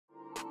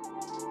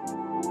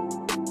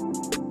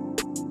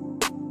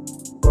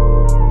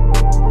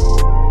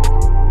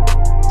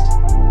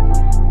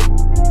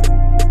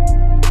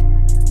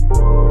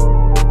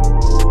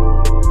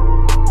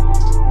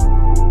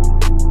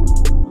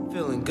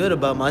good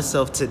about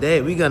myself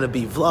today. We're gonna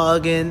be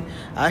vlogging.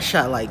 I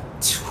shot like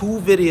 2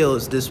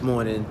 videos this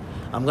morning.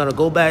 I'm gonna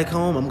go back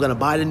home. I'm gonna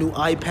buy the new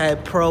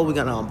iPad Pro. We're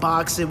gonna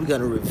unbox it. We're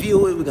gonna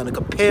review it. We're gonna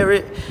compare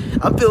it.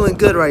 I'm feeling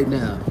good right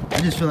now.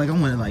 I just feel like I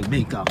wanna like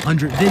make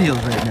 100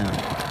 videos right now.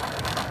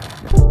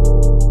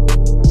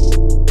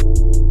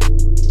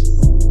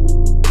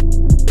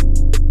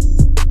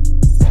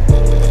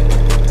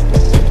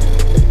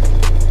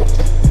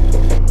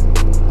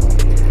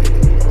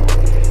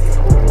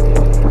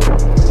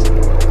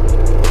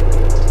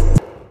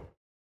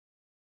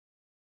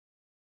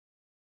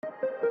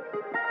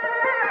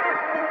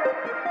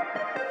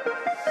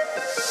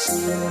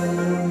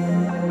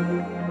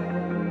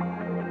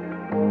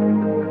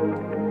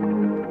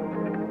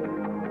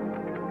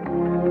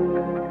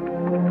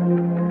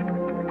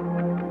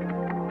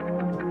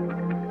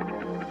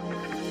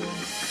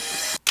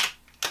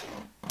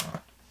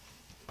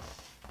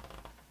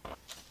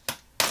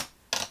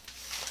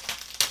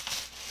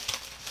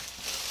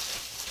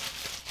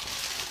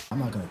 I'm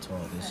not gonna talk,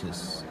 it's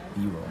just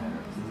B-roll.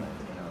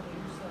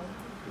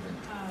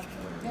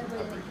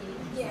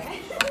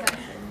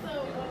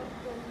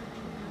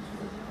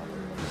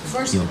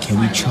 Yo, can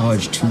we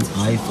charge 2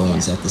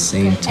 iPhones at the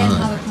same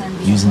time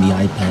using the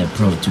iPad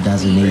Pro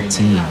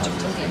 2018?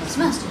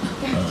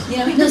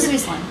 No,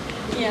 seriously.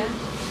 Yeah.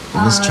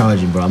 And it's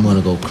charging, bro. I'm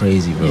gonna go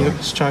crazy, bro. Yeah,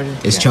 it's charging.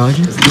 It's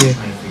charging? Yeah.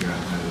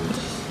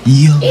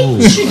 Yo.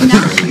 It should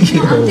not. I'm thinking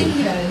about it.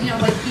 You know,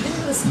 like even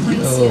with this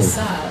plain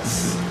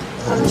CSS.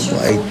 Oh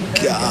my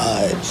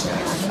god.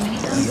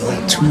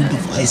 Yo, 2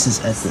 devices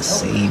at the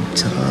same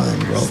time,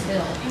 bro.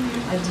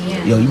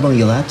 Yo, you bring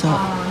your laptop?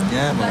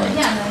 Yeah,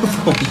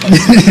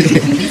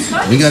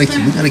 we gotta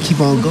keep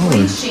on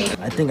going.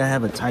 I think I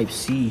have a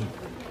Type-C.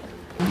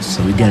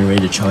 So we're getting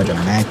ready to charge a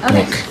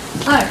MacBook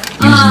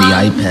using the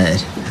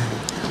iPad.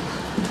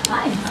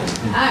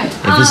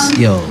 If it's,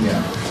 yo.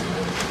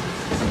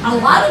 A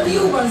lot of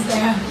viewers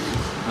there.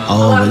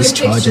 Oh, but it's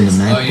charging the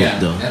MacBook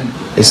though.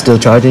 It's still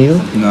charging you?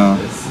 No.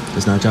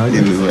 It's not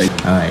charging?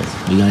 Alright,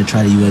 we're gonna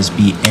try the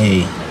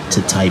USB-A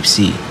to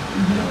Type-C.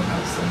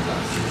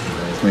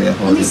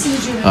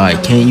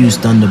 Alright, can't use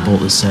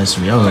Thunderbolt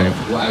accessory. Alright.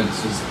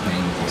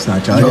 It's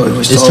not charging? No, it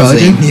was it's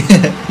charging?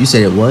 Yeah. You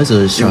said it was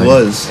or it's charging? It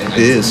was. It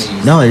is.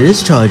 No, it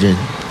is charging.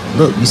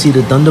 Look, you see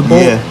the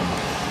Thunderbolt?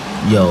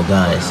 Yeah. Yo,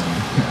 guys.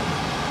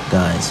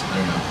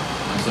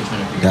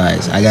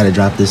 Guys, I gotta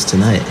drop this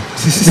tonight.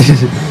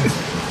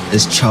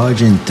 It's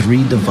charging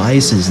 3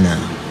 devices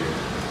now.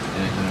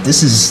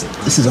 This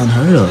is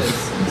unheard of.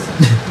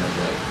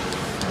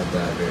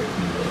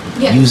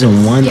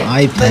 Using one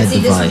iPad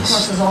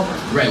device.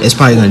 It's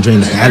probably gonna drain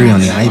the battery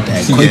on the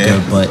iPad quicker,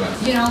 but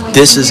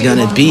this is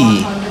gonna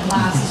be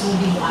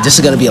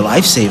a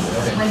lifesaver.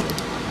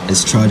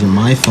 It's charging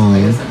my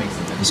phone.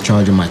 It's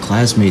charging my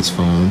classmate's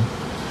phone.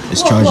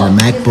 It's charging a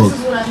MacBook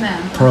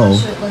Pro.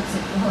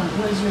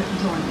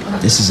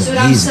 This is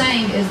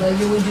amazing.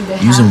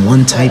 Using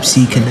one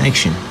Type-C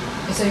connection.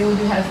 So you would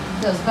have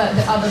the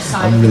other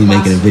side. I'm really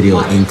making a video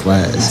in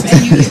class.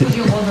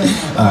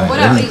 Alright,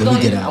 let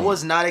me get out. I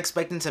was not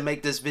expecting to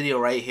make this video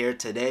right here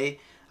today.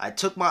 I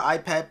took my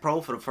iPad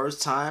Pro for the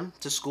first time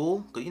to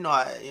school. Cause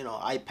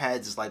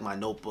iPads is like my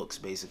notebooks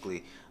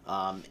basically.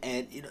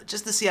 And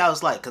just to see how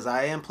it's like, cause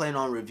I am planning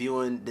on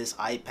reviewing this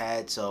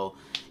iPad. So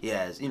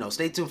yeah,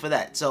 stay tuned for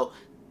that. So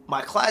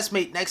my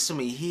classmate next to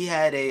me, he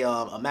had a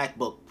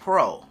MacBook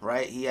Pro,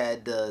 right? He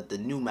had the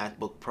new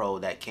MacBook Pro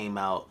that came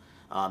out.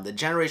 The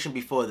generation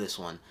before this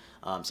one.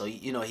 So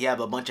he have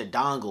a bunch of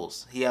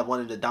dongles. He have one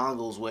of the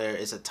dongles where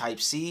it's a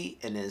Type-C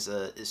and it's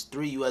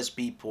 3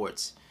 USB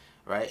ports,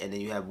 right? And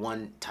then you have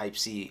one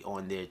Type-C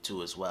on there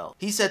too as well.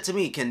 He said to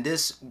me, "Can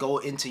this go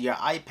into your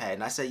iPad?"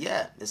 And I said,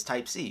 "Yeah, it's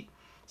Type-C."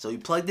 So he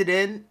plugged it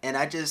in, and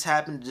I just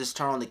happened to just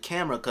turn on the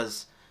camera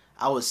because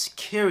I was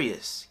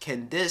curious.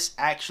 Can this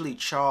actually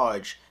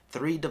charge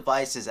 3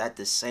 devices at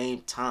the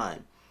same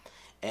time?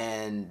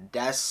 And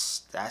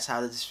that's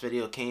how this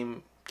video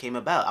came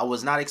about. I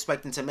was not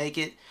expecting to make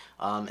it,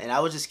 and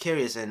I was just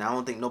curious, and I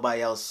don't think nobody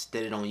else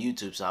did it on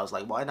YouTube, so I was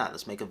like, why not?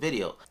 Let's make a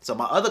video. So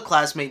my other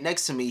classmate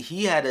next to me,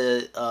 he had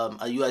a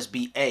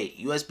USB-A.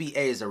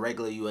 USB-A is a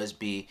regular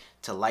USB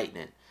to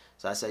Lightning.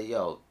 So I said,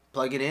 yo,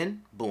 plug it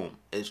in, boom,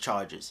 it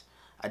charges.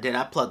 Then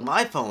I plugged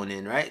my phone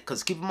in, right?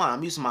 Because keep in mind,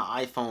 I'm using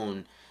my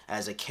iPhone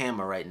as a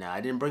camera right now. I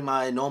didn't bring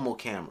my normal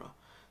camera.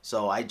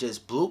 So I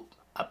just bloop,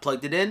 I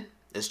plugged it in,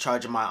 it's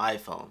charging my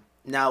iPhone.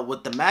 Now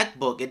with the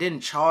MacBook, it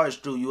didn't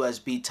charge through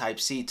USB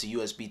Type-C to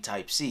USB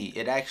Type-C.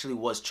 It actually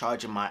was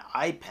charging my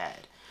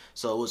iPad.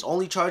 So it was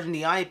only charging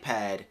the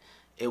iPad.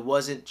 It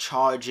wasn't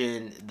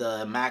charging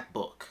the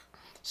MacBook.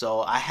 So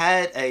I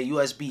had a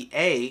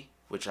USB-A,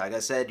 which like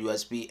I said,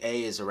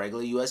 USB-A is a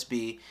regular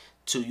USB,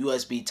 to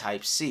USB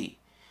Type-C.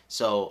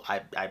 So I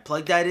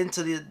plugged that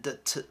into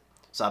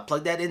I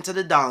plugged that into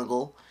the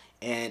dongle,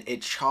 and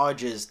it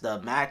charges the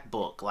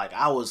MacBook. Like,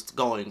 I was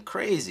going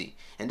crazy.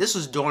 And this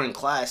was during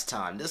class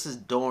time. This is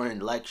during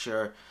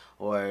lecture,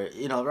 or,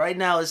 right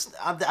now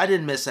I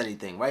didn't miss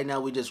anything. Right now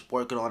we just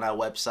working on our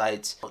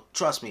websites.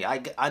 Trust me,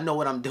 I know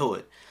what I'm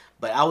doing.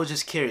 But I was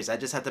just curious. I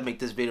just had to make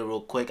this video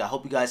real quick. I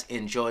hope you guys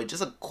enjoyed.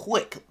 Just a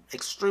quick,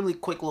 extremely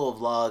quick little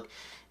vlog.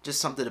 Just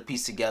something to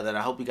piece together. And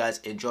I hope you guys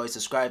enjoy.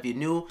 Subscribe if you're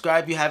new.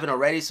 Subscribe if you haven't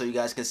already so you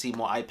guys can see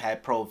more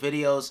iPad Pro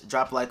videos.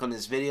 Drop a like on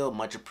this video.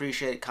 Much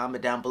appreciated.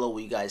 Comment down below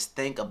what you guys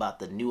think about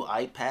the new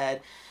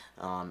iPad.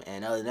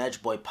 And other than that,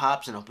 your boy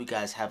Pops. And I hope you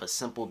guys have a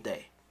simple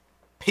day.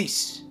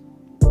 Peace.